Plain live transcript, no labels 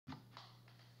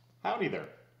Howdy there.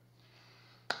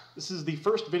 This is the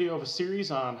first video of a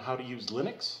series on how to use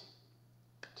Linux.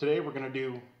 Today we're going to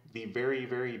do the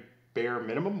very bare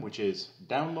minimum, which is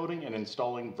downloading and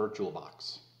installing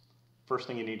VirtualBox. First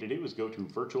thing you need to do is go to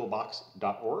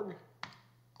virtualbox.org,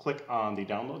 click on the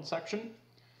download section.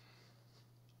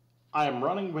 I am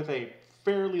running with a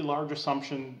fairly large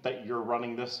assumption that you're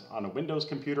running this on a Windows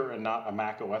computer and not a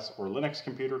Mac OS or Linux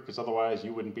computer, because otherwise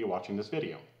you wouldn't be watching this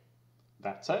video.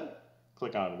 That said,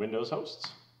 click on Windows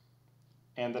Hosts,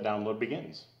 and the download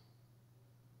begins.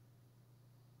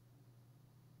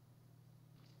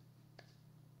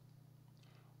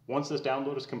 Once this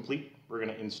download is complete, we're going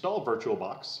to install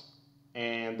VirtualBox,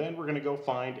 and then we're going to go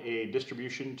find a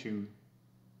distribution to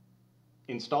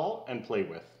install and play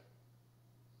with.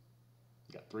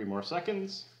 Got 3 more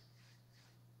seconds.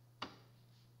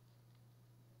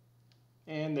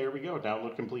 And there we go,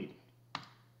 download complete.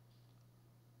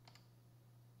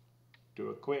 Do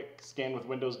a quick scan with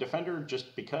Windows Defender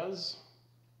just because.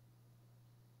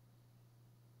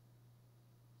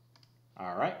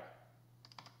 All right.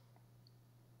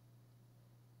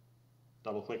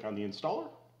 Double click on the installer.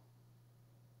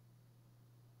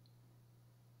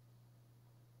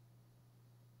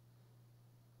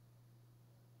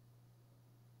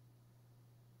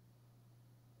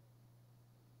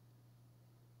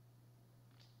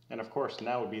 And of course,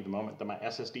 now would be the moment that my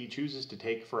SSD chooses to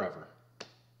take forever.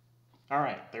 All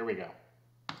right, there we go.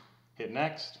 Hit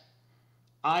next.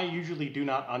 I usually do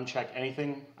not uncheck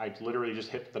anything. I literally just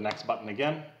hit the next button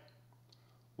again.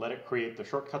 Let it create the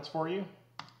shortcuts for you.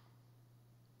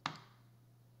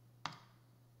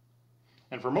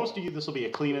 And for most of you, this will be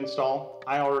a clean install.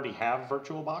 I already have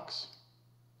VirtualBox.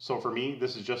 So for me,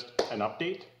 this is just an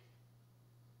update.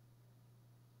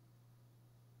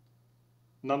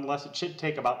 Nonetheless, it should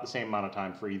take about the same amount of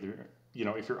time for either,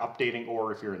 if you're updating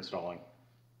or if you're installing.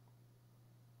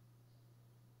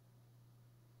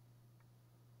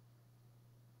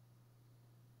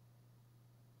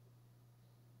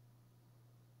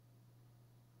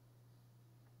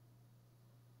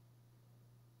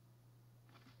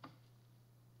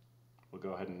 We'll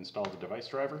go ahead and install the device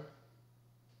driver.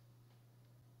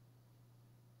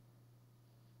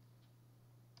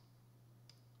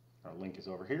 Our link is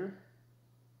over here.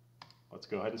 Let's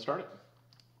go ahead and start it.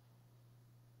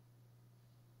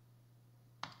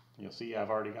 You'll see I've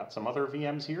already got some other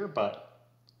VMs here, but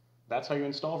that's how you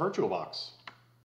install VirtualBox.